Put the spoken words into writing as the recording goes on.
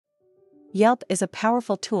Yelp is a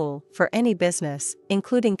powerful tool for any business,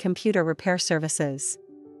 including computer repair services.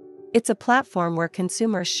 It's a platform where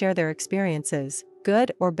consumers share their experiences,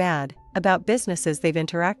 good or bad, about businesses they've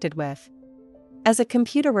interacted with. As a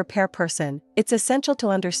computer repair person, it's essential to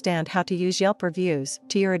understand how to use Yelp reviews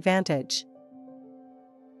to your advantage.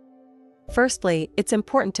 Firstly, it's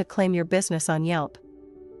important to claim your business on Yelp.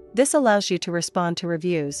 This allows you to respond to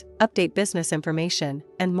reviews, update business information,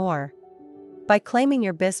 and more. By claiming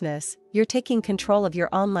your business, you're taking control of your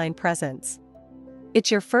online presence. It's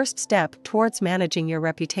your first step towards managing your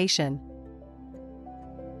reputation.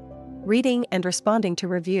 Reading and responding to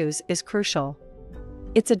reviews is crucial.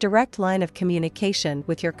 It's a direct line of communication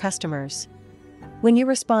with your customers. When you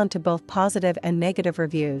respond to both positive and negative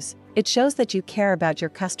reviews, it shows that you care about your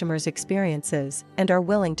customers' experiences and are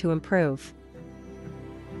willing to improve.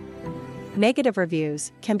 Negative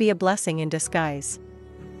reviews can be a blessing in disguise.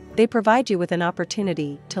 They provide you with an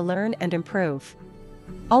opportunity to learn and improve.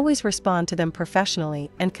 Always respond to them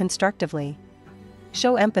professionally and constructively.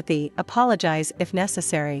 Show empathy, apologize if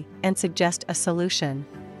necessary, and suggest a solution.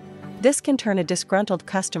 This can turn a disgruntled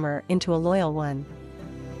customer into a loyal one.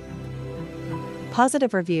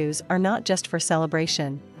 Positive reviews are not just for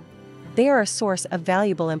celebration. They are a source of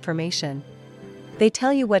valuable information. They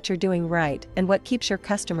tell you what you're doing right and what keeps your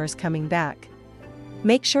customers coming back.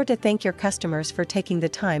 Make sure to thank your customers for taking the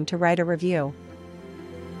time to write a review.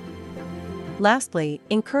 Lastly,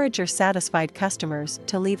 encourage your satisfied customers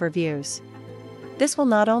to leave reviews. This will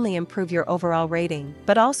not only improve your overall rating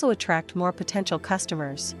but also attract more potential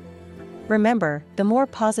customers. Remember, the more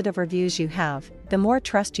positive reviews you have, the more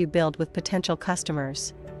trust you build with potential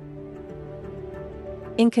customers.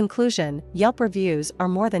 In conclusion, Yelp reviews are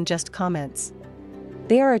more than just comments.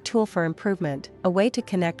 They are a tool for improvement, a way to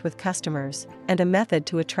connect with customers, and a method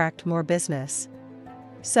to attract more business.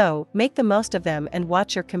 So, make the most of them and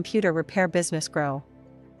watch your computer repair business grow.